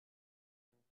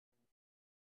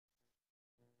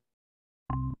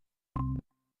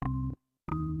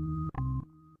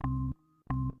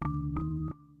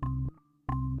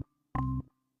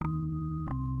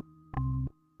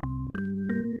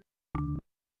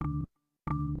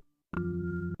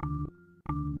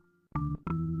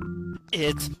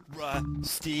It's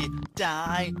Rusty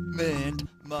Diamond,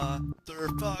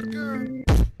 motherfucker.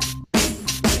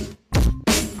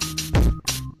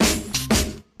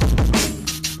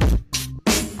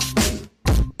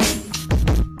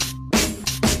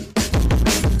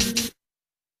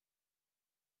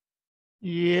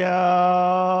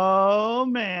 Yo,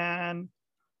 man.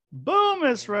 Boom,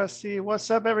 it's Rusty.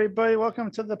 What's up, everybody? Welcome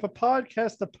to the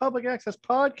podcast, the Public Access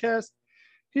Podcast,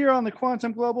 here on the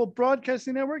Quantum Global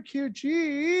Broadcasting Network,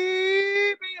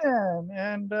 QGBN.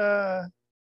 And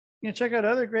you can check out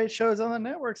other great shows on the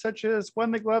network, such as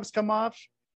When the Gloves Come Off,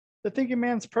 the Thinking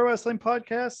Man's Pro Wrestling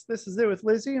Podcast, This Is It with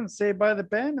Lizzie, and Saved by the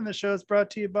Ben. And the show is brought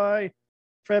to you by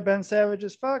Fred Ben Savage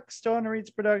as Fuck, Stoner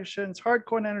Reads Productions,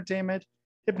 Hardcore Entertainment,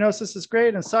 Hypnosis is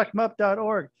Great, and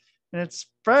SockMup.org. And it's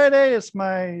Friday. It's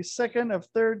my second of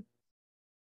third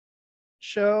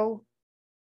show.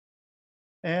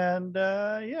 And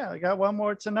I got one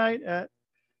more tonight at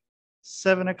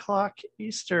 7 o'clock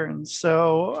Eastern.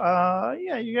 So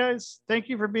you guys, thank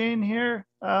you for being here.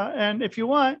 And if you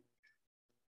want,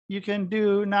 you can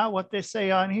do not what they say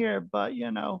on here, but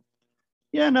you know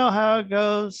how it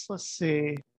goes. Let's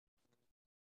see.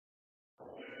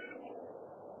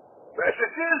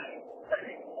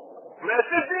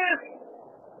 Messages?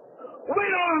 We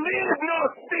don't leave no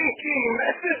stinking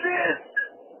messages.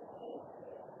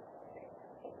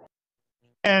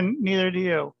 And neither do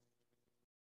you.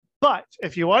 But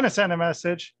if you want to send a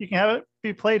message, you can have it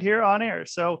be played here on air.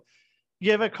 So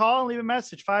give a call and leave a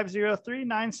message,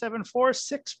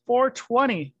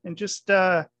 503-974-6420. And just,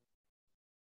 leave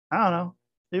a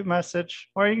message.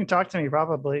 Or you can talk to me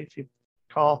probably if you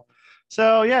call.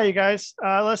 So yeah, you guys,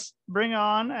 let's bring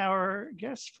on our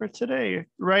guest for today.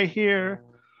 Right here,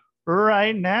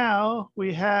 right now,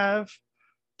 we have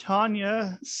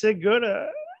Tanya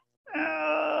Segura.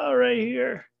 Right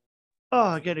here.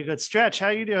 Oh, get a good stretch. How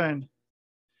you doing?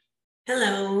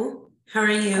 Hello. How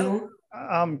are you?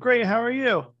 I'm great. How are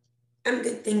you? I'm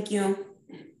good, thank you.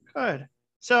 Good.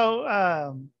 So,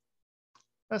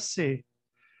 let's see.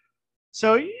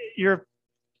 So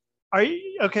are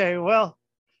you okay? Well,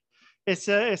 it's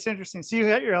interesting. So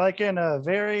you're like in a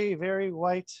very, very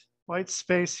white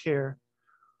space here.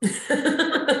 It's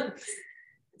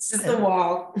just a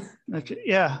wall. Okay,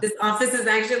 yeah. This office is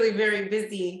actually very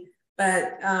busy,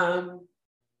 but I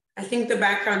think the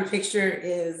background picture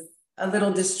is a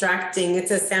little distracting. It's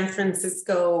a San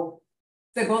Francisco,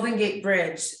 the Golden Gate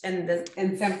Bridge in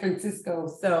San Francisco.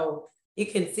 So you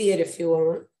can see it if you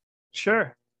want.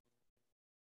 Sure.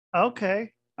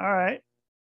 Okay. All right.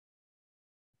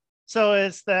 So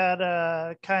is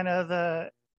that kind of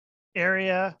the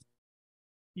area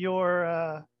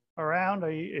you're around?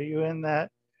 Are you in that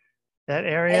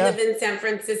area? I live in San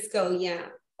Francisco, yeah.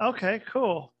 Okay,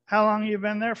 cool. How long have you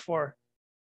been there for?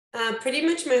 Pretty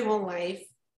much my whole life.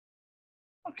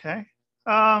 Okay.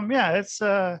 It's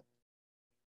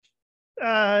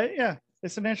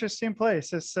it's an interesting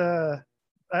place. It's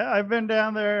I've been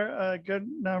down there a good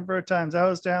number of times. I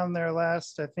was down there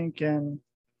last, I think was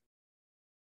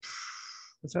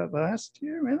that last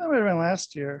year? Maybe that might have been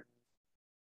last year.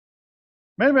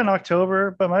 Might have been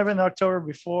October, but might have been October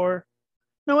before.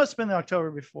 No, it's been the October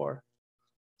before.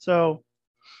 So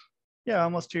yeah,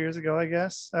 almost 2 years ago, I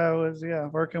guess. I was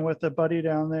working with a buddy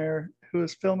down there who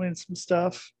was filming some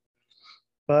stuff.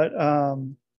 But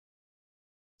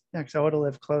because I would have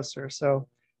lived closer. So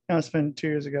it's been 2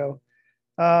 years ago.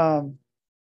 But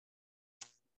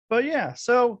yeah,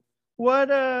 so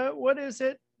what is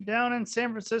it down in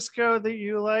San Francisco that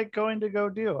you like going to go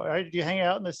do? Do you hang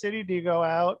out in the city? Do you go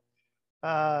out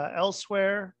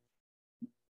elsewhere?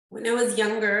 When I was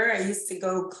younger, I used to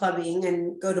go clubbing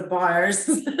and go to bars.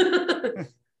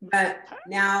 But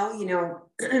now,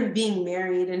 being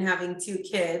married and having 2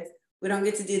 kids, we don't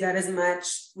get to do that as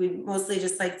much. We mostly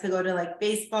just like to go to like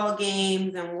baseball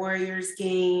games and Warriors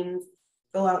games,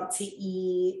 go out to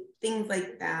eat, things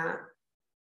like that.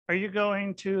 Are you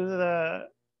going to the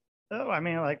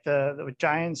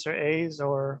Giants or A's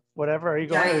or whatever? Are you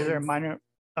going? Giants. Is there a minor?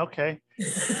 Okay.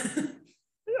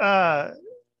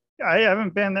 I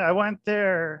haven't been there. I went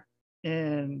there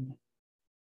in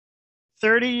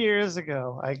 30 years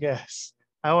ago, I guess.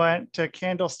 I went to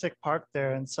Candlestick Park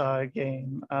there and saw a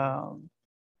game. That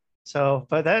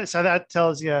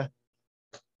tells you, a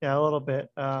little bit.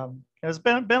 It's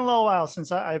been a little while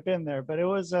since I've been there, but that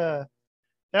was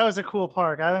a cool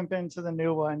park. I haven't been to the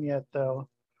new one yet, though.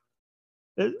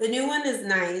 The new one is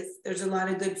nice. There's a lot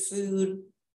of good food,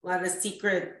 a lot of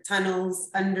secret tunnels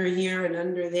under here and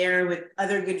under there with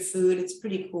other good food. It's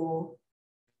pretty cool.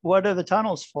 What are the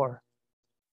tunnels for?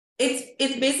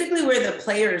 It's basically where the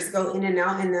players go in and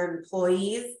out and the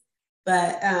employees.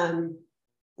 but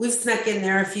we've snuck in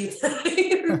there a few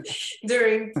times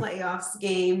during playoffs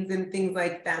games and things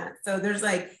like that. So there's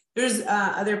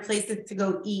other places to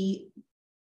go eat,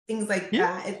 things like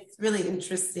that. It's really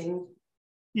interesting.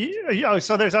 Yeah.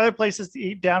 So there's other places to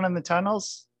eat down in the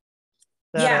tunnels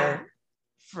that are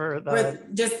for the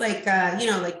just like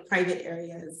like private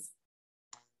areas.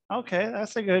 Okay,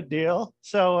 that's a good deal.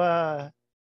 So I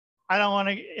don't want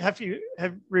to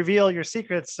have reveal your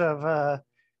secrets of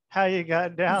how you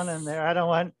got down in there. I don't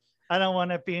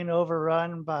want it being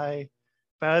overrun by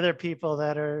other people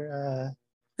that are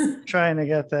trying to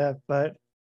get that. But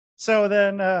so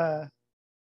then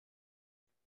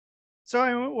so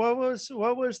I mean, what was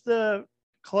the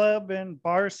club and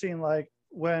bar scene like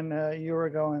when you were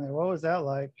going there? What was that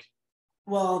like?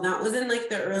 Well, that was in like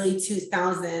the early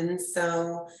 2000s.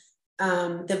 So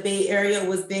the Bay Area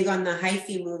was big on the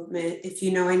hyphy movement. If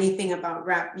you know anything about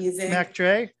rap music. Mac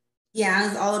Dre? Yeah, it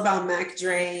was all about Mac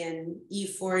Dre and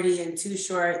E40 and Too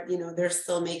Short. They're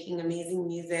still making amazing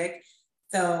music.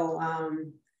 So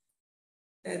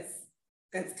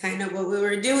that's kind of what we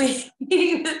were doing.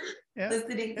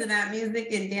 Listening to that music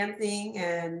and dancing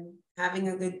and having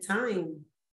a good time.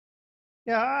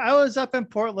 Yeah, I was up in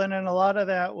Portland, and a lot of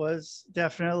that was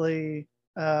definitely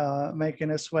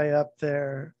making its way up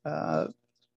there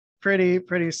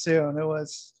pretty soon. It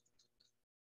was,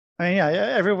 I mean, yeah,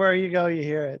 everywhere you go, you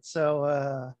hear it.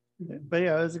 So, but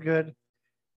yeah, it was a good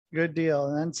deal.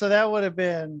 And then, so that would have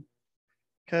been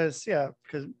because I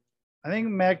think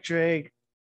Mac Dre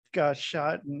got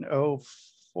shot in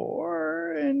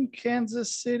 2004 in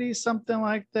Kansas City, something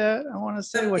like that. I want to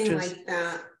say, something which is like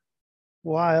that.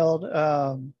 Wild.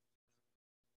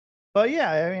 But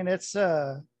yeah, I mean, it's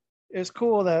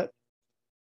cool that,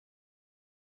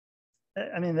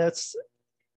 I mean, that's,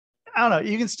 I don't know,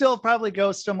 you can still probably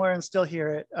go somewhere and still hear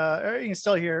it, or you can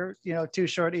still hear, Too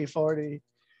Short, E40. We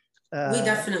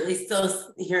definitely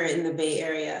still hear it in the Bay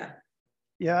Area.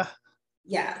 Yeah,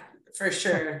 for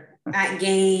sure. At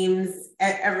games,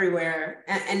 everywhere,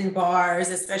 and bars,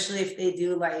 especially if they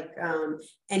do like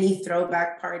any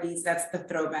throwback parties. That's the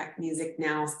throwback music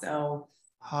now. So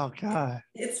oh god,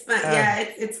 it's fun. Yeah,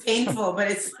 it's painful, but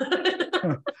it's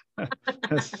fun.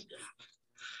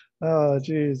 Oh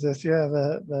Jesus, yeah,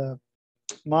 the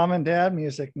mom and dad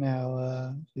music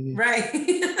now. Right.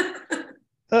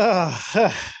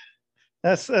 Oh,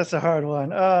 that's a hard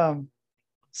one.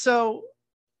 So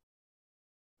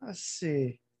let's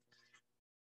see.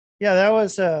 Yeah, that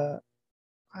was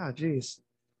geez.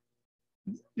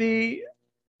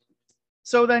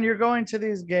 So then you're going to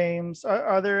these games.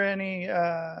 Are there any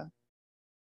I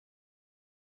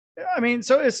mean,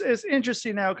 so it's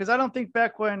interesting now because I don't think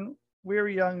back when we were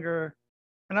younger,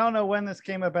 and I don't know when this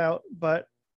came about, but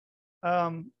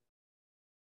the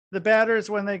batters,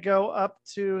 when they go up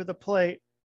to the plate,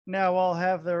 now all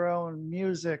have their own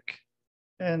music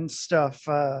and stuff.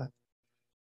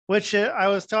 Which I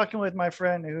was talking with my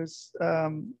friend who's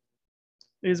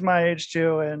my age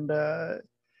too, and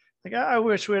like I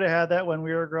wish we'd have had that when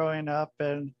we were growing up,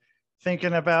 and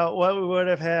thinking about what we would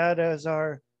have had as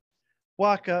our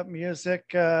walk-up music.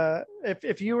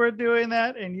 If you were doing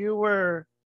that and you were,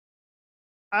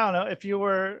 I don't know, if you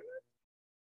were,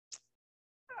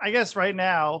 I guess right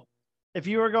now, if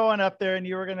you were going up there and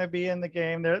you were going to be in the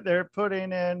game, they're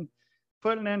putting in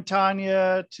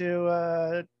Tanya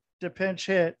to pinch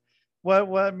hit.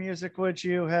 What music would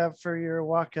you have for your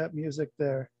walk-up music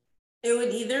there? It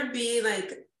would either be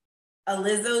like a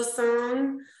Lizzo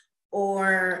song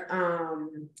or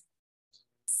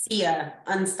Sia,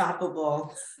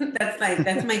 Unstoppable. That's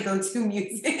my go-to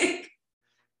music.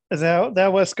 Is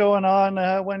that what's going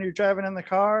on when you're driving in the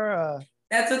car?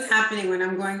 That's what's happening when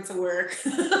I'm going to work.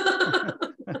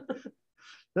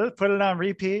 Put it on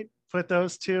repeat. Put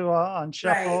those two on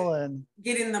shuffle, right, and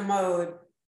get in the mode.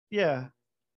 Yeah.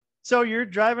 So you're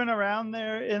driving around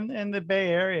there in the Bay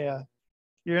Area.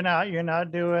 You're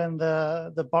not doing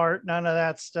the BART, none of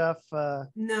that stuff.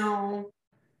 No.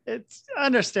 It's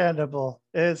understandable.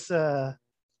 It's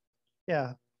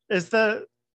yeah. Is the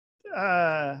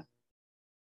I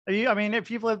mean, if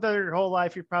you've lived there your whole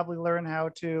life, you probably learn how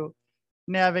to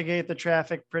navigate the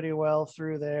traffic pretty well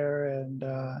through there, and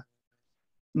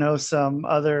know some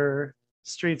other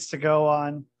streets to go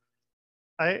on.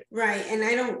 Right, and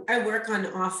I work on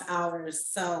off hours,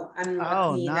 so I'm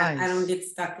lucky that I don't get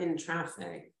stuck in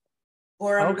traffic,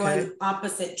 or I'm going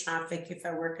opposite traffic if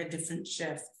I work a different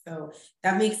shift. So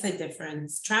that makes a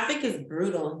difference. Traffic is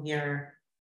brutal here.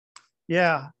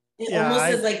 Yeah. It almost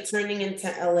is like turning into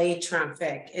LA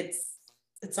traffic. It's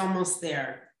almost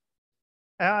there.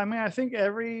 I mean, I think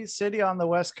every city on the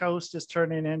West Coast is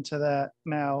turning into that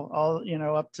now. All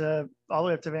up to all the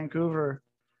way up to Vancouver.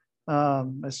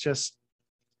 It's just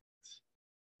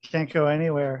can't go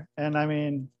anywhere. And I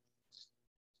mean,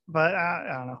 but I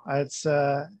don't know. It's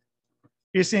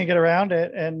you just need to get around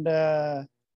it and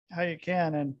how you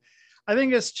can. And I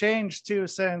think it's changed too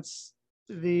since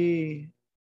the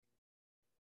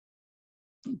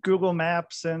Google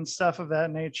Maps and stuff of that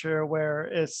nature, where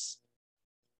it's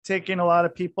taking a lot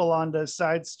of people onto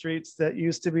side streets that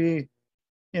used to be,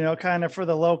 kind of for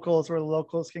the locals, where the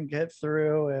locals can get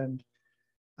through. And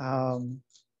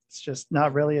it's just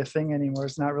not really a thing anymore.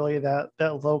 It's not really that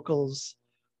locals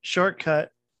shortcut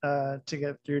to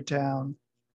get through town.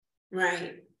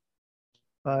 Right.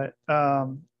 But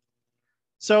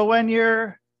so when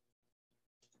you're,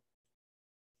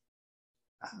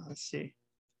 let's see,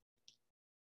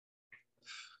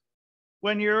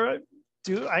 when you're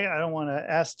I don't want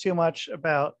to ask too much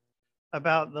about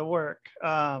the work.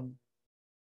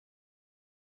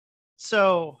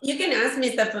 So You can ask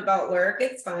me stuff about work.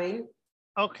 It's fine.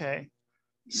 okay.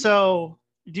 So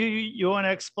do you want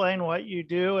to explain what you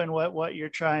do and what you're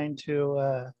trying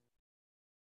to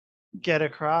get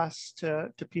across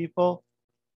to people?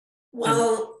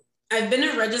 Well, I've been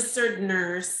a registered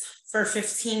nurse for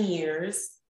 15 years,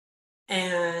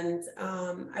 and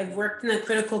I've worked in a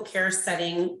critical care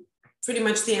setting pretty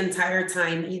much the entire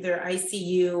time, either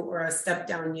ICU or a step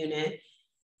down unit.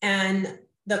 And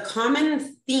the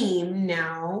common theme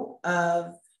now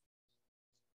of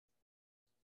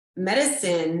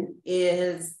medicine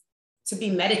is to be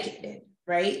medicated,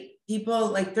 right? People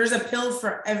like there's a pill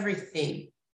for everything.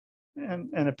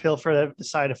 And a pill for the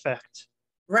side effect.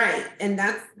 Right. And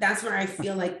that's where I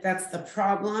feel like that's the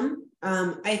problem.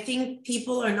 I think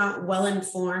people are not well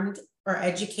informed or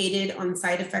educated on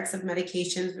side effects of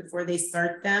medications before they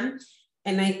start them.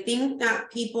 And I think that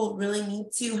people really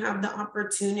need to have the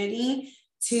opportunity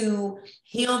to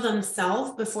heal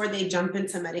themselves before they jump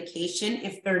into medication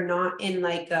if they're not in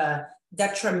like a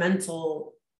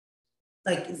detrimental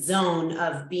like zone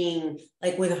of being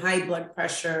like with high blood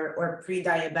pressure or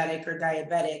pre-diabetic or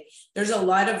diabetic. There's a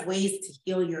lot of ways to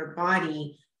heal your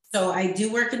body. So I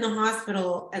do work in the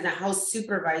hospital as a house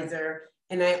supervisor,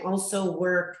 and I also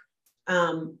work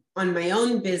on my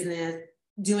own business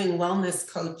doing wellness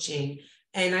coaching,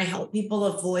 and I help people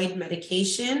avoid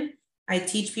medication. I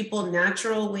teach people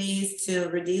natural ways to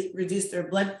reduce their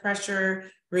blood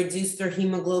pressure, reduce their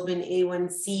hemoglobin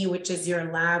A1C, which is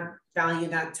your lab value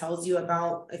that tells you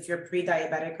about if you're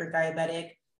pre-diabetic or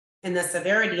diabetic and the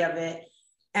severity of it,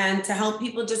 and to help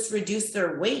people just reduce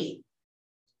their weight.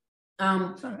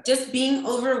 Just being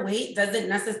overweight doesn't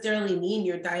necessarily mean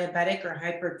you're diabetic or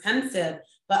hypertensive,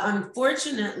 but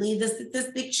unfortunately, the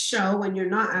statistics show when you're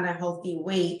not at a healthy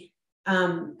weight,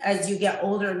 as you get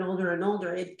older and older and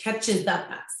older, it catches up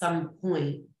at some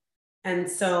point. And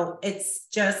so it's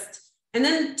just, and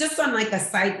then just on like a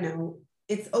side note,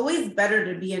 it's always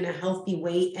better to be in a healthy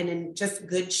weight and in just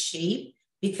good shape,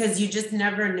 because you just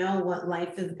never know what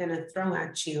life is going to throw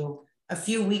at you. A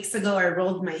few weeks ago, I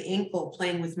rolled my ankle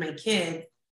playing with my kid,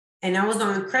 and I was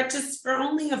on crutches for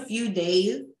only a few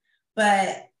days,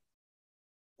 but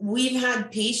we've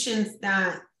had patients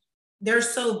that they're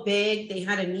so big, they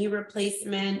had a knee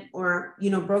replacement or,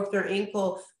 broke their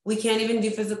ankle. We can't even do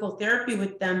physical therapy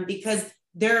with them because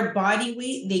their body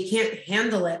weight, they can't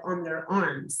handle it on their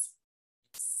arms.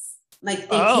 Like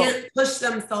they can't push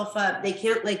themselves up. They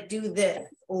can't like do this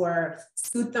or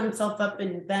scoot themselves up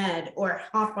in bed or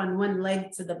hop on one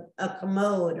leg to a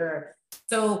commode. Or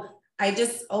so I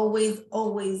just always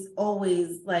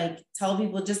like tell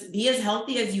people just be as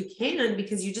healthy as you can,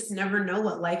 because you just never know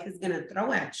what life is going to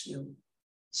throw at you.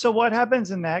 So what happens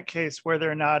in that case where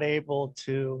they're not able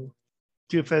to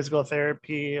do physical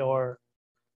therapy or?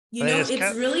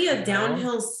 It's really a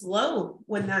downhill slope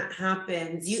when that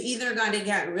happens. You either got to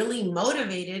get really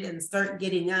motivated and start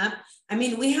getting up. I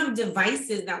mean, we have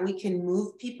devices that we can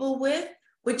move people with,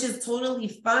 which is totally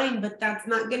fine, but that's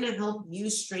not going to help you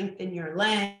strengthen your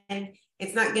leg.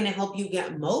 It's not going to help you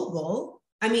get mobile.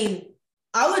 I mean,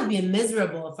 I would be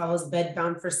miserable if I was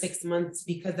bedbound for 6 months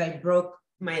because I broke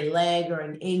my leg or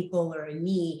an ankle or a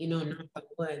knee, knock on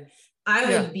wood. I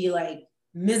would be like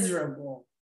miserable.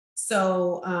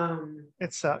 So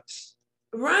it sucks.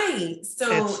 Right.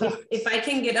 So if I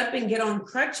can get up and get on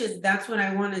crutches, that's what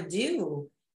I want to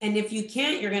do. And if you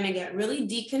can't, you're going to get really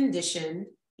deconditioned.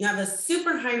 You have a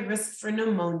super high risk for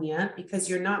pneumonia because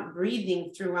you're not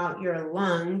breathing throughout your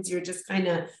lungs. You're just kind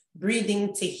of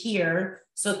breathing to here.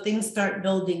 So things start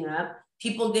building up.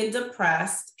 People get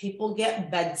depressed. People get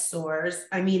bed sores.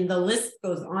 I mean, the list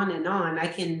goes on and on. I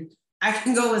can I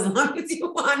can go as long as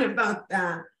you want about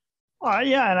that.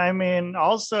 Yeah, and I mean,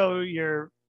 also the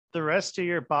rest of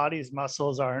your body's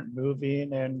muscles aren't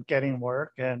moving and getting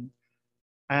work, and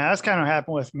that's kind of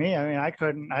happened with me. I mean,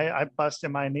 I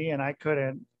busted my knee and I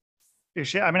couldn't do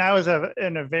shit. I mean, I was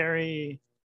in a very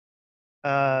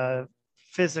uh,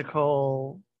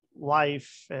 physical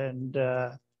life, and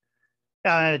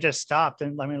it just stopped.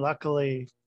 And I mean, luckily,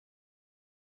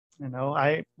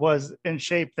 I was in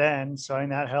shape then, so I mean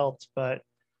that helped. But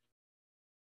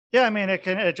yeah, I mean,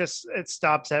 it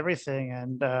stops everything,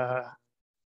 and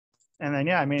then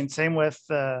yeah, I mean, same with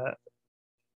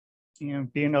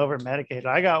being over medicated.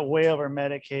 I got way over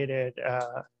medicated.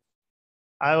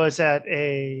 I was at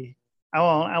I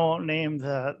won't name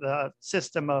the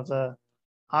system of the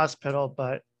hospital,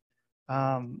 but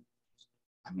I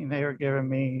mean, they were giving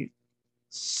me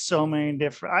so many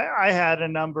different. I had a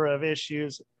number of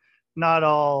issues, not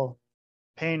all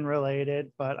pain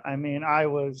related, but I mean, I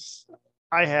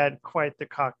had quite the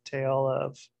cocktail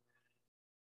of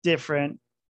different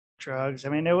drugs. I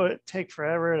mean, it would take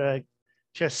forever to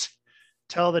just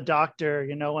tell the doctor,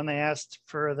 when they asked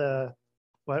for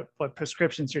what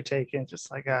prescriptions you're taking, just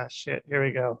like, shit, here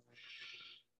we go.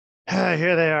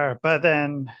 Here they are. But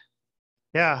then,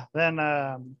 yeah,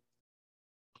 then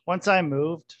once I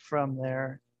moved from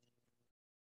there,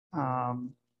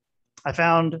 um, I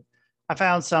found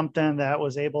something that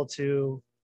was able to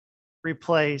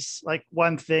replace, like,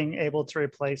 one thing able to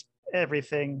replace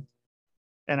everything,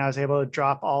 and I was able to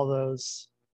drop all those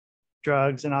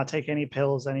drugs and not take any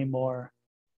pills anymore.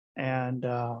 And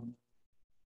I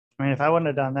mean, if I wouldn't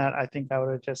have done that, I think I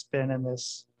would have just been in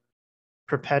this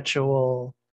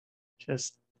perpetual,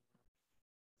 just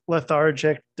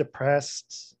lethargic,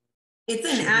 depressed. It's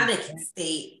an addict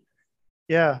state.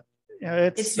 Yeah,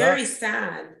 it's very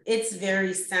sad. It's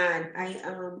very sad.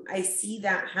 I see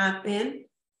that happen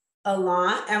a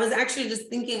lot. I was actually just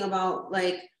thinking about,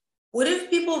 like, what if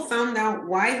people found out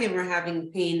why they were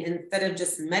having pain instead of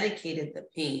just medicated the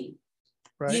pain?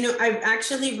 Right. I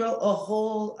actually wrote a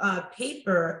whole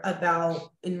paper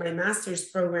in my master's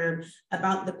program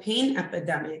about the pain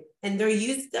epidemic. And there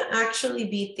used to actually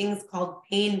be things called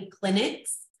pain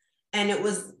clinics. And it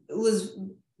was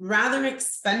rather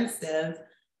expensive,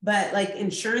 but like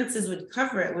insurances would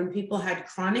cover it when people had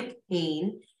chronic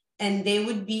pain, and they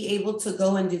would be able to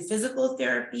go and do physical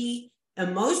therapy,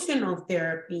 emotional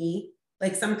therapy,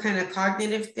 like some kind of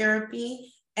cognitive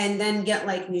therapy, and then get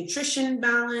like nutrition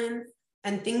balance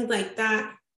and things like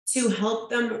that to help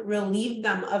them relieve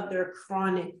them of their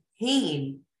chronic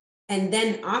pain. And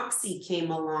then Oxy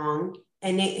came along,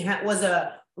 and it was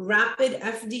a rapid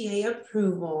FDA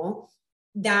approval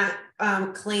that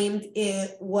claimed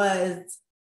it was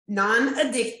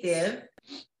non-addictive.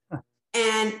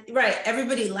 And right,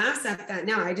 everybody laughs at that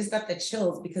now. I just got the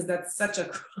chills because that's such a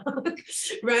crock,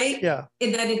 right? Yeah.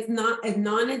 And that it's not a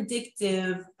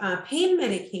non-addictive pain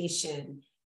medication.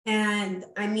 And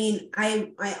I mean,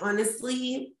 I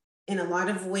honestly, in a lot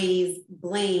of ways,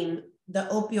 blame the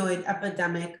opioid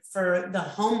epidemic for the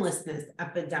homelessness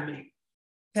epidemic.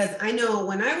 Because I know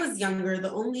when I was younger,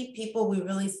 the only people we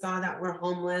really saw that were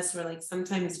homeless were like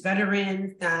sometimes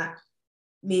veterans that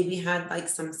maybe had like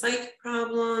some psych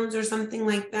problems or something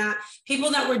like that,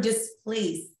 people that were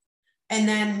displaced. And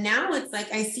then now it's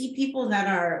like, I see people that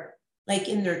are like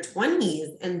in their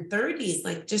 20s and 30s,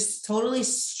 like just totally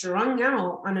strung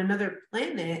out on another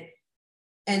planet.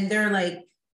 And they're like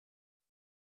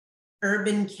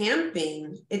urban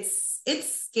camping. It's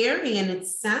scary and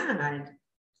it's sad.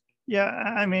 Yeah,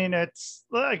 I mean, it's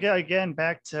like, again,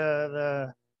 back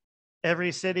to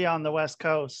every city on the West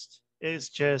Coast is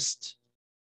just,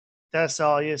 that's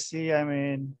all you see. I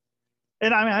mean,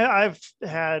 and I mean, I've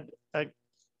had a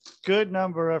good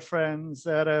number of friends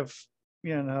that have,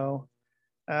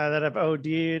 that have OD'd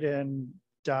and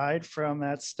died from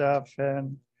that stuff.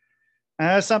 And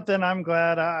that's something I'm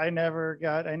glad I never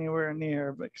got anywhere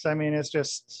near, because I mean, it's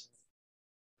just,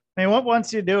 I mean,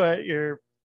 once you do it,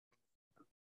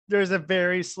 there's a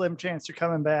very slim chance you're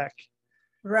coming back.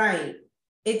 Right.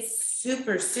 It's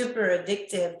super, super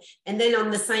addictive. And then on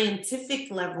the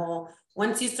scientific level,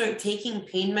 once you start taking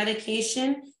pain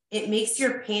medication, it makes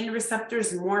your pain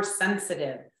receptors more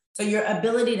sensitive. So your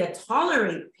ability to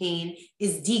tolerate pain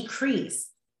is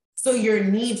decreased. So your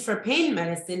need for pain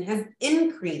medicine has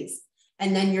increased.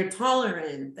 And then your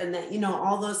tolerance, and then,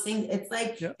 all those things. It's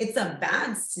like, yep. It's a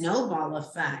bad snowball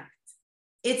effect.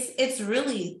 It's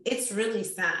really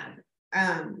sad.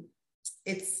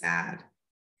 It's sad.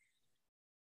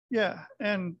 Yeah.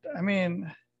 And I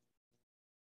mean,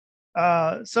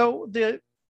 so the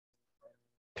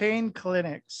pain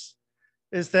clinics,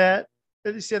 is that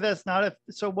You say that's not a,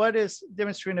 so what is the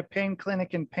difference between a pain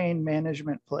clinic and pain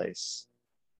management place?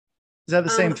 Is that the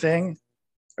same thing?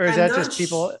 Or is I'm that not just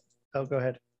people? Oh, go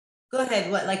ahead. Go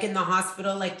ahead. What, like in the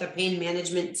hospital, like the pain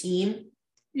management team?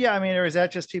 Yeah, I mean, or is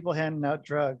that just people handing out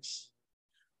drugs?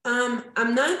 I'm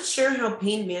not sure how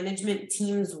pain management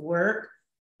teams work.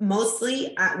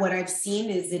 Mostly, what I've seen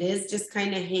is it is just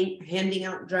kind of handing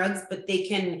out drugs, but they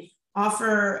can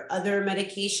offer other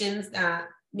medications that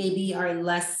maybe are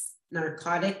less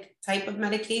narcotic type of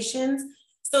medications.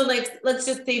 So, like, let's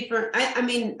just say I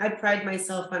mean, I pride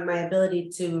myself on my ability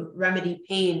to remedy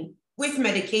pain with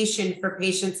medication for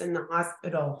patients in the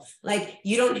hospital. Like,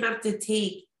 you don't have to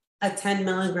take a 10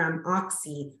 milligram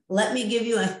oxy. Let me give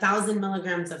you 1,000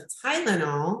 milligrams of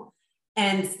Tylenol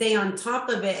and stay on top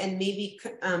of it, and maybe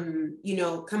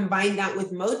combine that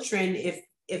with Motrin if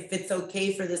it's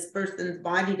okay for this person's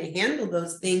body to handle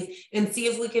those things, and see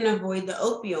if we can avoid the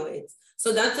opioids.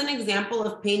 So that's an example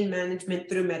of pain management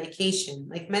through medication.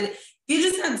 Like if you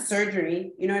just had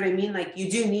surgery, you know what I mean? Like, you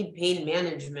do need pain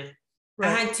management. Right.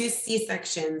 I had 2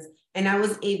 C-sections and I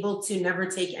was able to never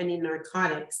take any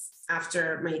narcotics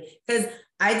after because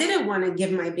I didn't want to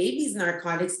give my babies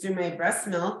narcotics through my breast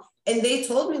milk. And they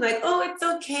told me, like, oh, it's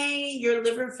okay, your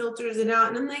liver filters it out.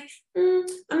 And I'm like,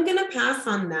 I'm going to pass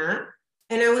on that.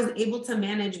 And I was able to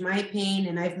manage my pain,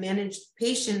 and I've managed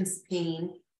patients'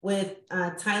 pain with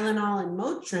Tylenol and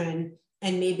Motrin,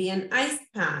 and maybe an ice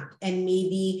pack, and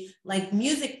maybe like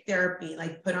music therapy,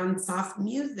 like put on soft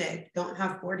music. Don't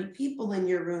have 40 people in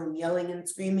your room yelling and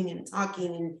screaming and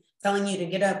talking and telling you to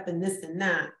get up and this and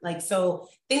that. Like, so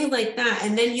things like that.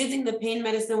 And then using the pain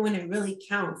medicine when it really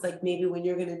counts, like maybe when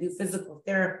you're going to do physical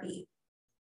therapy.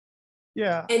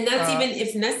 Yeah. And that's even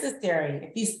if necessary.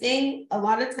 If you stay, a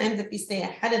lot of times, if you stay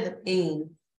ahead of the pain,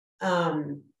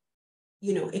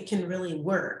 it can really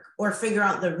work, or figure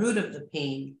out the root of the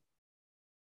pain.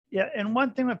 Yeah. And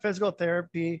one thing with physical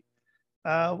therapy,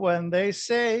 when they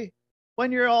say,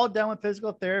 when you're all done with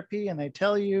physical therapy and they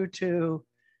tell you to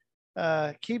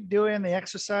keep doing the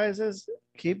exercises,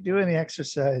 keep doing the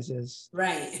exercises.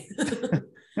 Right.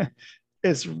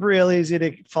 It's real easy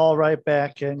to fall right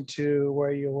back into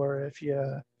where you were if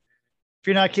you're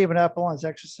not keeping up on those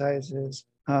exercises.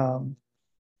 And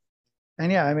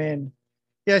yeah, I mean,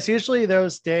 yes, usually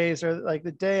those days are like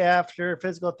the day after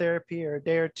physical therapy or a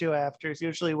day or two after is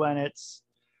usually when it's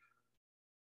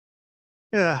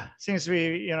seems to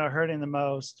be hurting the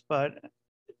most. But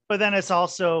then it's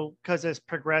also because it's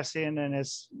progressing and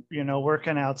it's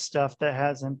working out stuff that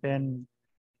hasn't been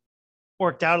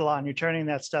worked out a lot, and you're turning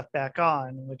that stuff back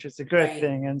on, which is a good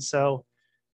thing. And so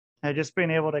I just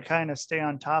been able to kind of stay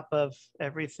on top of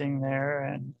everything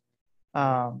there.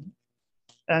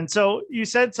 And so you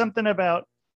said something about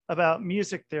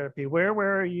music therapy. Where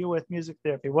are you with music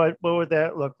therapy? What would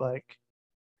that look like?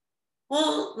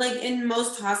 Well, like in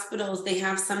most hospitals, they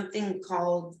have something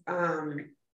called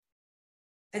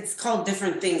it's called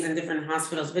different things in different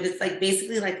hospitals, but it's like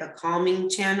basically like a calming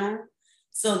channel.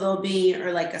 So there'll be,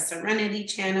 or like a serenity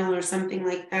channel or something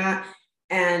like that.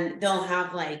 And they'll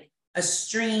have like a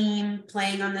stream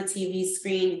playing on the TV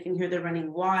screen. You can hear the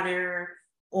running water,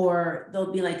 or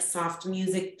there'll be like soft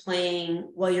music playing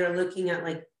while you're looking at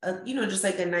like, just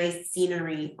like a nice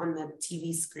scenery on the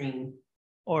TV screen.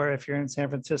 Or if you're in San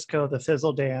Francisco, the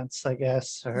Fizzle Dance, I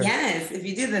guess. Or... Yes, if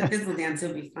you do the Fizzle Dance,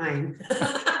 you'll be fine.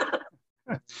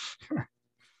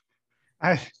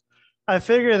 I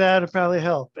figure that would probably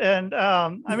help. And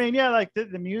I mean, yeah, like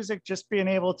the music, just being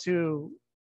able to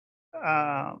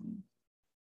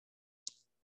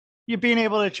you being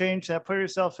able to change that, put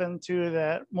yourself into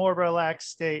that more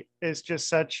relaxed state is just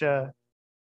such a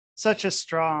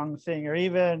strong thing. Or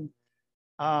even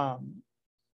I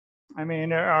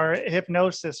mean, our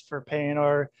hypnosis for pain,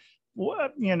 or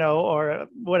or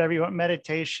whatever you want,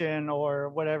 meditation, or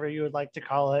whatever you would like to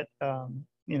call it.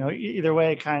 Either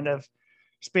way, kind of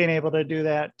just being able to do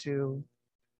that to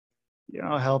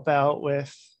help out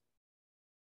with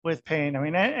pain. I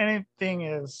mean, anything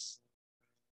is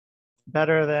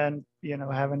better than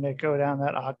having to go down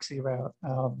that oxy route.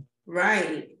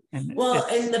 Right. Well,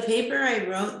 in the paper I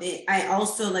wrote, I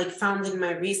also found in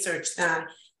my research that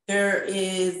there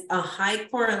is a high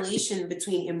correlation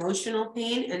between emotional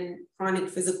pain and chronic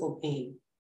physical pain.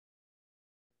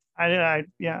 I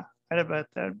bet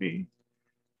that'd be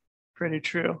pretty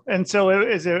true. And so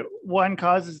is it one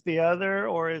causes the other,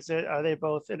 or are they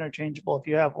both interchangeable? If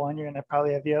you have one, you're going to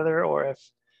probably have the other, or if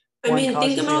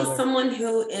think about someone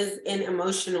who is in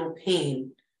emotional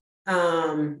pain,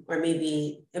 or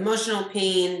maybe emotional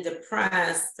pain,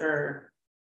 depressed, or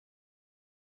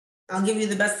I'll give you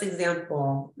the best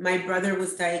example. My brother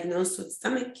was diagnosed with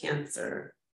stomach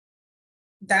cancer.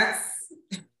 that's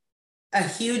a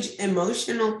huge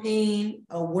emotional pain,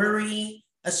 a worry,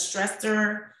 a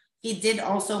stressor. He did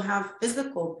also have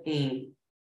physical pain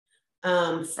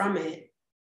from it.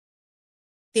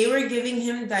 They were giving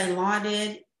him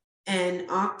Dilaudid and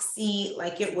Oxy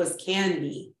like it was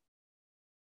candy.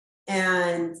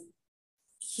 And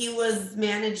he was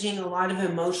managing a lot of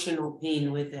emotional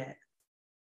pain with it.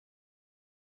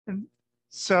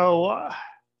 So,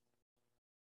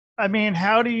 I mean,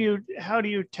 how do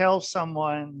you tell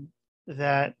someone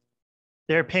that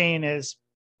their pain is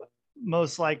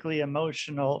most likely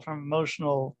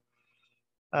emotional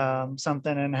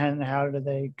something, and how do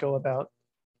they go about,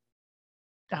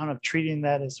 I don't know if treating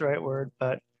that is the right word,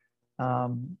 but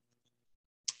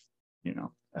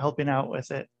helping out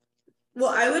with it?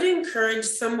 Well, I would encourage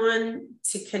someone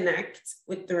to connect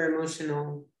with their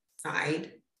emotional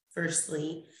side,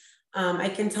 firstly. I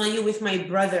can tell you with my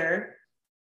brother,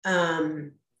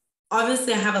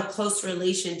 obviously I have a close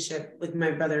relationship with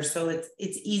my brother, so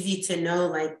it's easy to know,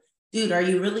 like, dude, are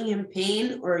you really in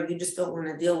pain, or you just don't want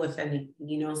to deal with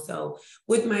anything, So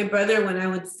with my brother, when I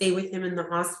would stay with him in the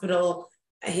hospital,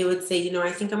 he would say,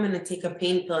 I think I'm going to take a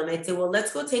pain pill. And I'd say, well,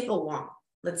 let's go take a walk.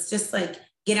 Let's just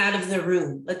get out of the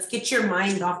room. Let's get your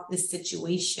mind off this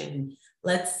situation.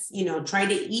 Let's, try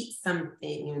to eat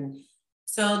something. And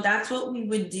so that's what we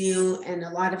would do. And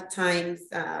a lot of times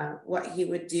what he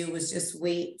would do was just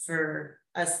wait for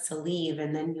us to leave.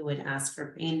 And then he would ask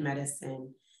for pain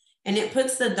medicine. And it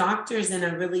puts the doctors in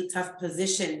a really tough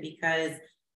position because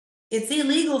it's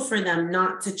illegal for them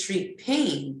not to treat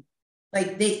pain.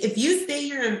 If you say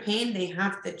you're in pain, they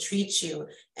have to treat you.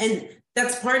 And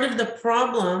that's part of the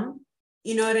problem.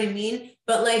 You know what I mean?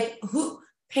 But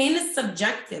pain is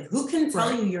subjective. Who can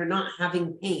tell you you're not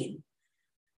having pain?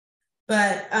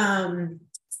 But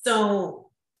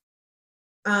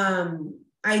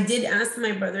I did ask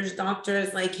my brother's doctors,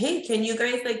 hey, can you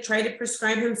guys try to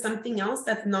prescribe him something else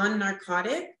that's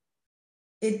non-narcotic?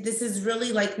 This is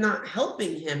really not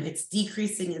helping him. It's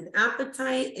decreasing his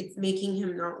appetite. It's making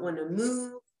him not want to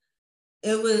move.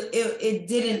 It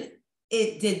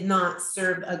did not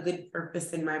serve a good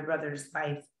purpose in my brother's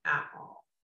life at all.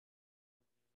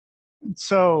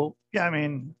 So, yeah, I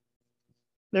mean,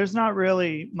 there's not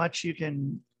really much you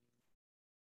can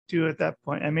do at that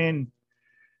point. I mean,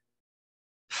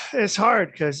 it's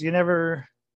hard because you never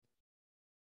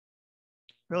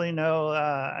really know.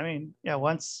 I mean, yeah,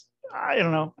 once, I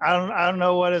don't know. I don't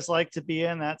know what it's like to be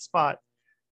in that spot.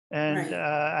 And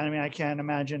I mean, I can't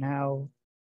imagine how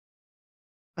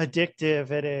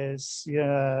addictive it is,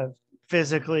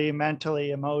 physically,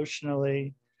 mentally,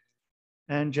 emotionally,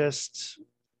 and just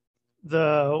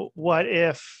the what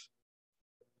if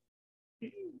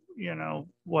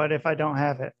I don't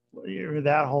have it, or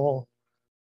that whole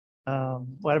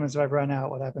what happens if I run out,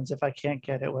 what happens if I can't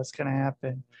get it, what's going to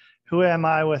happen, who am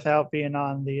I without being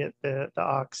on the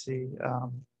oxy. I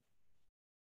don't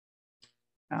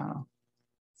know.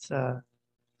 It's a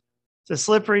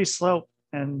slippery slope,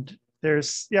 and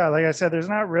there's, like I said, there's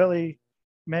not really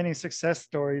many success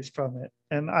stories from it,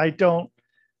 and I don't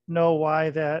know why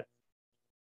that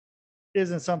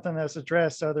isn't something that's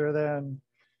addressed, other than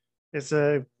it's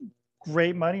a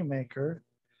great moneymaker.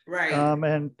 Right.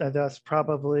 And that's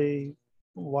probably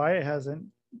why it hasn't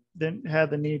had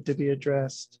the need to be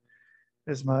addressed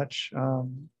as much.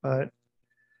 But I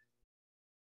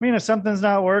mean, if something's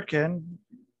not working,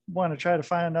 want to try to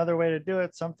find another way to do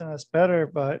it, something that's better.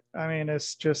 But I mean,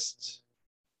 it's just,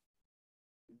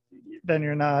 then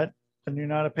you're not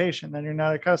a patient, then you're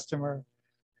not a customer.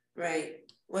 Right.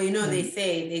 Well, they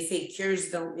say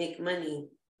cures don't make money.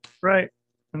 Right.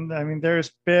 And I mean,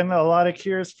 there's been a lot of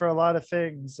cures for a lot of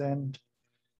things, and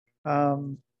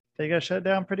they get shut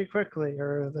down pretty quickly,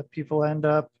 or the people end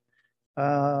up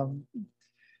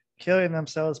killing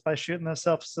themselves by shooting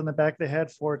themselves in the back of the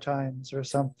head 4 times or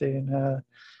something.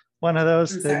 One of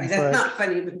those things. That's not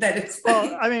funny, but that is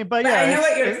funny. Well, I mean, but yeah, I know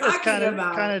what you're talking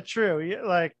about. Kind of true.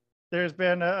 There's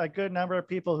been a good number of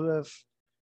people who have,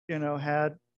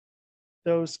 had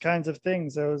those kinds of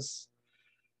things. Those,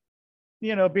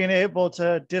 being able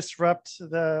to disrupt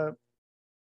the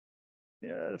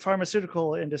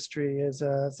pharmaceutical industry is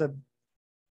a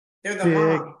they're the big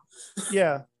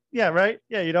mob. yeah, right.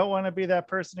 Yeah, you don't want to be that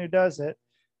person who does it,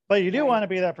 but you do want to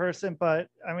be that person. But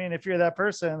I mean, if you're that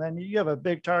person, then you have a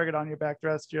big target on your back the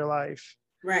rest of your life.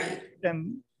 Right.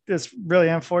 And it's really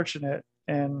unfortunate,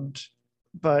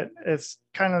 but it's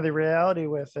kind of the reality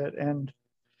with it. And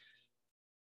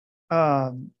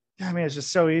I mean, it's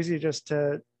just so easy just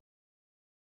to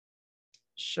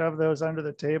shove those under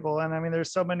the table. And I mean,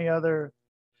 there's so many other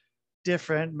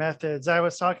different methods. I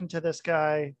was talking to this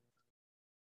guy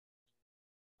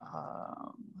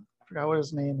I forgot what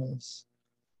his name is,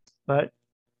 but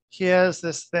he has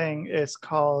this thing. It's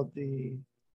called the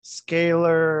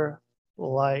scalar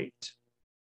light.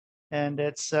 And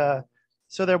it's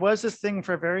so there was this thing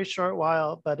for a very short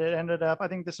while, but it ended up, I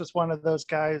think this was one of those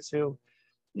guys who,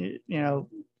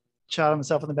 shot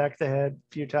himself in the back of the head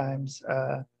a few times,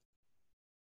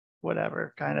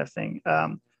 whatever kind of thing.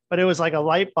 But it was like a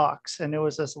light box, and it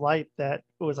was this light that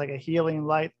was like a healing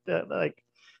light that like,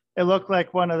 it looked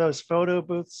like one of those photo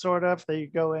booths sort of that you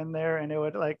go in there and it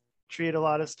would like treat a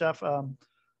lot of stuff. A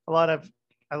lot of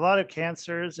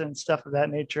cancers and stuff of that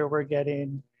nature were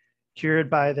getting cured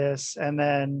by this. And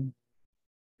then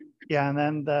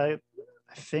I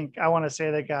think I want to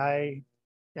say the guy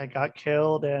got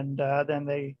killed, and then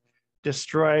they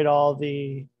destroyed all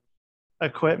the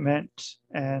equipment,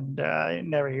 and I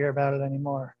never hear about it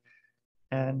anymore.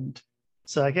 And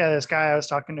so this guy, I was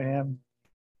talking to him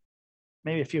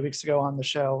maybe a few weeks ago on the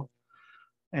show,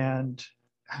 and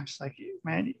I was like,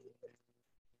 man,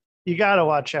 you got to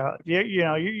watch out.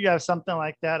 You have something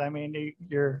like that. I mean,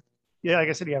 like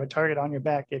I said, you have a target on your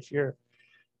back if you're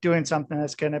doing something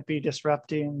that's going to be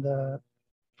disrupting the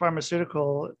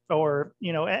pharmaceutical or,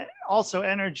 also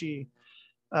energy,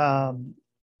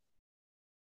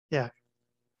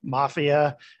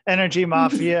 mafia, energy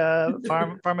mafia,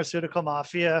 pharmaceutical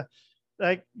mafia.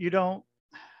 Like,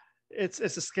 it's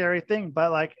a scary thing,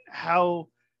 but like how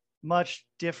much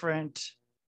different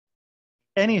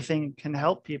anything can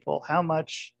help people, how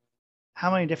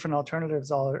many different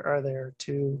alternatives are there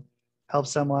to help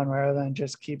someone rather than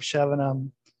just keep shoving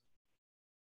them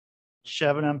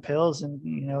pills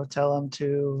and tell them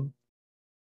to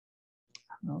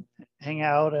hang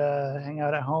out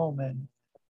at home and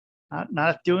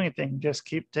not do anything, just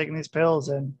keep taking these pills,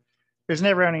 and there's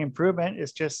never any improvement.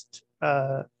 It's just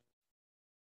kind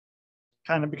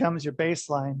of becomes your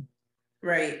baseline,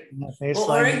 Right. baseline.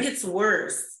 Well, or it gets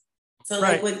worse. So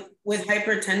right. Like with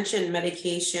hypertension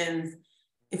medications,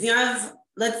 if you have,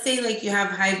 let's say like you have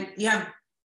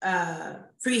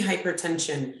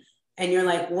pre-hypertension and you're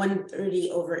like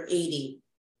 130/80,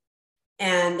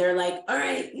 and they're like, all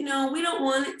right, we don't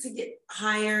want it to get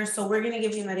higher, so we're going to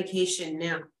give you medication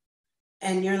now.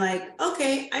 And you're like,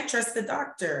 okay, I trust the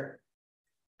doctor,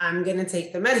 I'm going to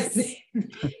take the medicine.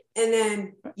 And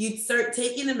then you start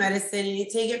taking the medicine and you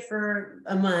take it for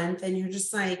a month and you're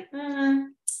just like, I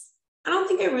don't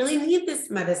think I really need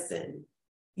this medicine.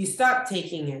 You stop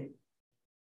taking it.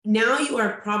 Now you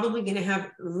are probably going to have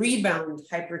rebound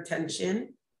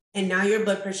hypertension. And now your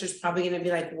blood pressure is probably going to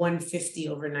be like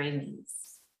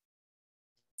 150/90s.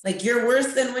 Like you're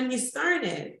worse than when you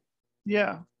started.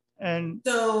 Yeah. And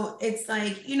so it's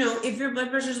like, if your blood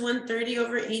pressure is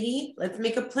 130/80, let's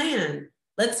make a plan.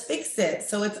 Let's fix it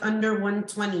so it's under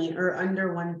 120 or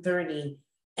under 130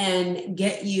 and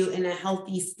get you in a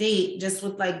healthy state just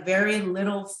with like very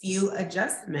few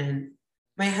adjustments.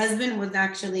 My husband was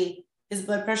actually, his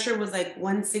blood pressure was like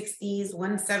 160s,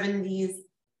 170s,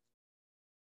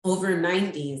 over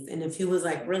 90s. And if he was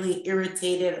like really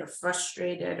irritated or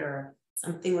frustrated or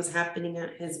something was happening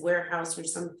at his warehouse or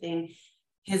something,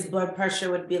 his blood pressure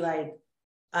would be like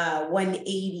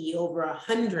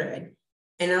 180/100.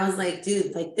 And I was like,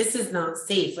 dude, like, this is not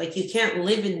safe. Like, you can't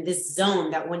live in this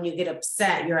zone that when you get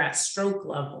upset, you're at stroke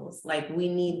levels. Like, we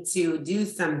need to do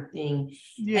something.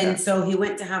 Yeah. And so he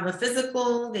went to have a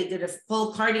physical. They did a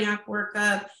full cardiac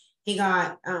workup. He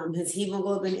got his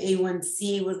hemoglobin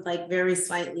A1C was like very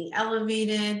slightly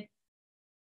elevated.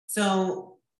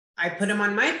 So I put him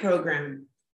on my program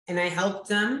and I helped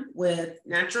him with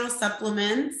natural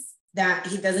supplements that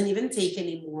he doesn't even take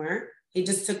anymore. He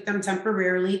just took them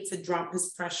temporarily to drop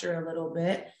his pressure a little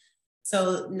bit.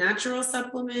 So natural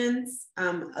supplements,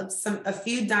 a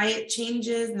few diet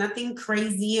changes, nothing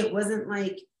crazy. It wasn't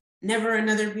like never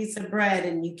another piece of bread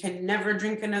and you can never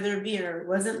drink another beer. It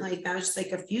wasn't like that. It was just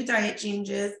like a few diet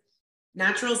changes,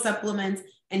 natural supplements,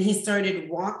 and he started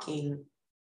walking.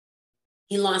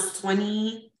 He lost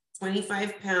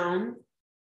 25 pounds.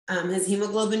 His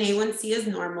hemoglobin A1C is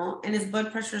normal and his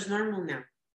blood pressure is normal now.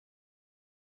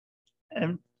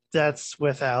 And that's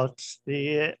without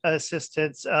the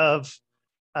assistance of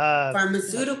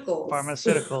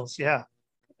pharmaceuticals. Yeah.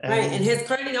 Right. And his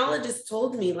cardiologist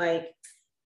told me, like,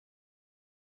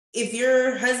 if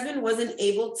your husband wasn't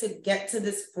able to get to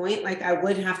this point, like, I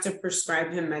would have to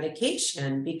prescribe him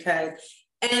medication because,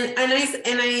 and I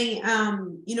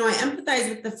empathize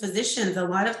with the physicians. A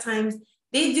lot of times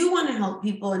they do want to help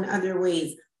people in other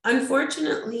ways.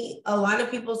 Unfortunately, a lot of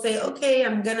people say, okay,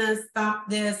 I'm going to stop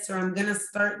this or I'm going to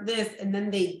start this, and then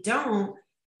they don't.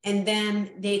 And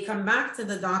then they come back to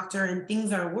the doctor and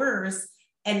things are worse.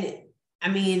 And I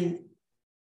mean,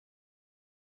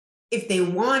 if they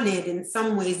wanted, in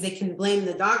some ways, they can blame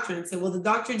the doctor and say, well, the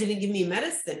doctor didn't give me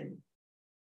medicine.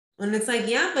 And it's like,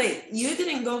 yeah, but you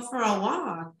didn't go for a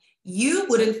walk. You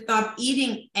wouldn't stop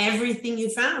eating everything you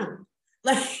found.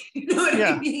 Like, you know what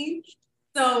I mean?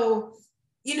 So,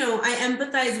 I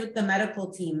empathize with the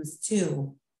medical teams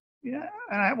too. Yeah.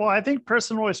 And I think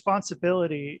personal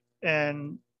responsibility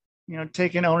and,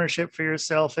 taking ownership for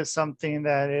yourself is something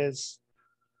that is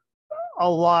a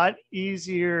lot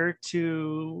easier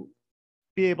to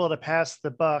be able to pass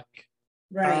the buck.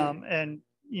 Right. And,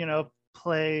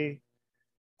 play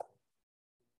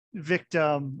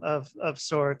victim of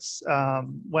sorts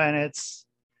when it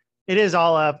is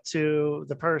all up to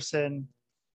the person,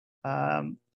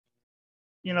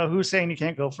 who's saying you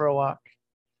can't go for a walk.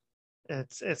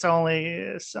 It's only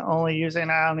you saying,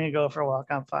 I don't need to go for a walk,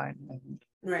 I'm fine.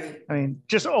 Right. I mean,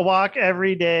 just a walk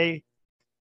every day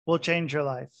will change your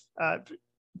life.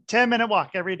 10-minute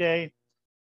walk every day.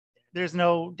 There's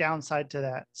no downside to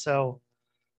that. So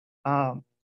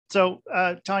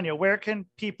Tanya, where can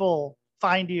people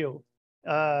find you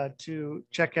to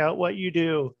check out what you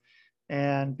do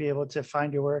and be able to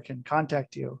find your work and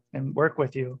contact you and work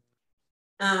with you?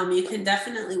 You can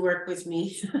definitely work with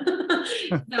me.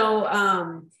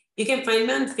 So you can find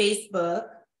me on Facebook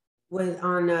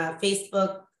on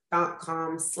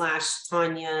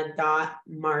facebook.com/Tanya.Martha,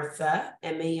 Martha,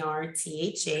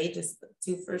 just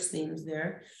 2 first names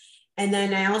there. And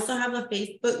then I also have a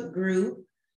Facebook group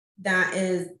that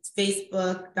is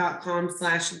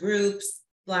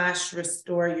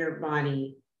facebook.com/groups/restore your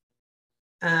body.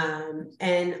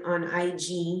 And on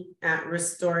IG at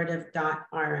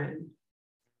restorative.rn.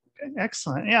 Okay,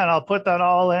 excellent. Yeah, and I'll put that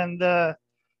all in the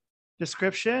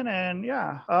description. And it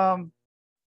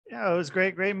was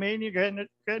great meeting you, getting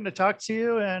to talk to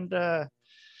you. And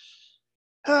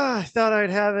I thought I'd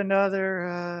have another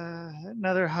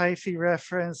hyphy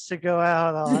reference to go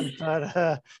out on,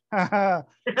 but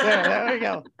there we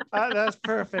go. That's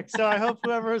perfect. So I hope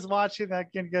whoever is watching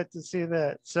that can get to see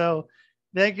that. So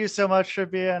thank you so much for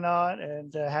being on,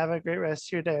 and have a great rest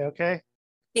of your day. Okay.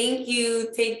 Thank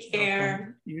you. Take care.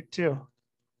 Welcome. You too.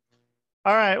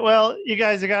 All right. Well, you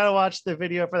guys have got to watch the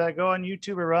video for that. Go on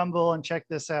YouTube or Rumble and check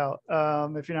this out.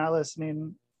 If you're not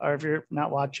listening or if you're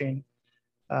not watching,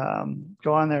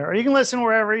 go on there, or you can listen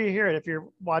wherever you hear it if you're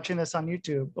watching this on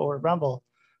YouTube or Rumble.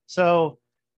 So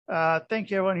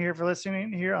thank you everyone here for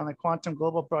listening here on the Quantum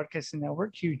Global Broadcasting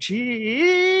Network,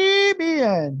 QGBN,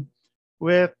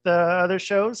 with other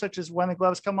shows such as When the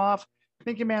Gloves Come Off,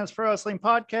 Thinking Man's Pro Wrestling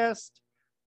Podcast,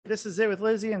 This Is It with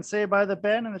Lizzie, and Say by the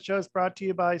Ben. And the show is brought to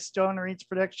you by Stoner Eats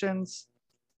Predictions,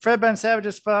 Fred Ben Savage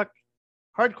as Fuck,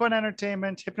 Hardcore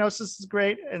Entertainment, Hypnosis is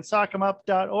Great, and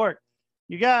Sock'emUp.org.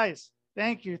 You guys,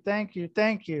 thank you.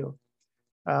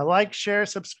 Like, share,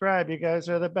 subscribe. You guys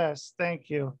are the best. Thank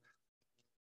you.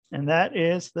 And that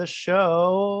is the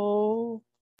show.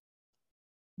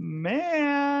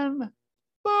 Man,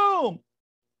 boom.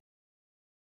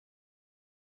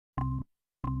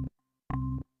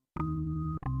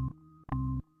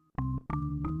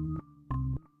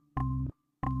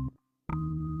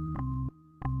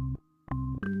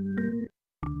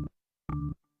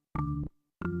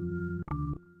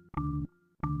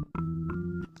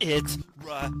 It's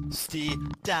Rusty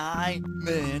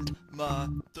Diamond,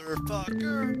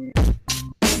 motherfucker.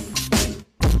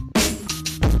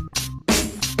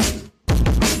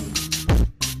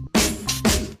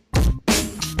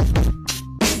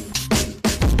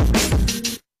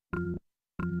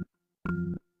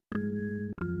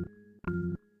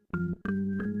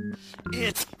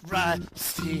 It's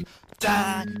Rusty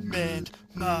Diamond,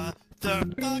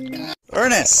 motherfucker.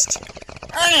 Ernest!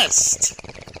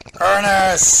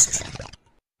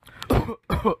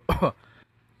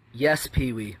 Yes,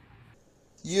 Pee-wee.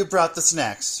 You brought the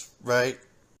snacks, right?